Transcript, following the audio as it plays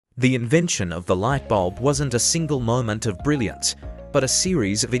The invention of the light bulb wasn't a single moment of brilliance, but a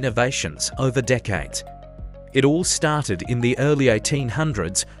series of innovations over decades. It all started in the early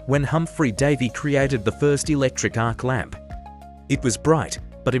 1800s when Humphrey Davy created the first electric arc lamp. It was bright,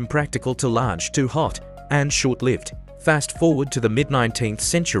 but impractical to large, too hot, and short-lived. Fast forward to the mid-19th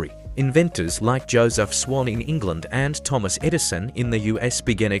century, inventors like Joseph Swan in England and Thomas Edison in the US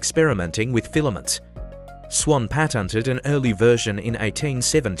began experimenting with filaments. Swan patented an early version in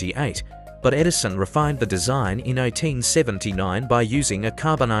 1878, but Edison refined the design in 1879 by using a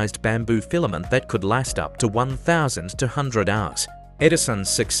carbonized bamboo filament that could last up to 1,000 to 100 hours. Edison's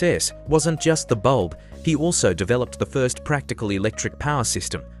success wasn't just the bulb, he also developed the first practical electric power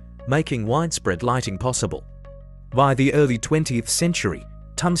system, making widespread lighting possible. By the early 20th century,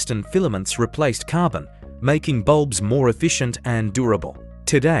 tungsten filaments replaced carbon, making bulbs more efficient and durable.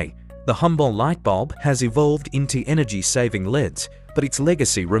 Today, the humble light bulb has evolved into energy-saving LEDs, but its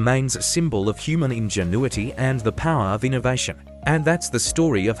legacy remains a symbol of human ingenuity and the power of innovation. And that's the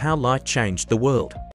story of how light changed the world.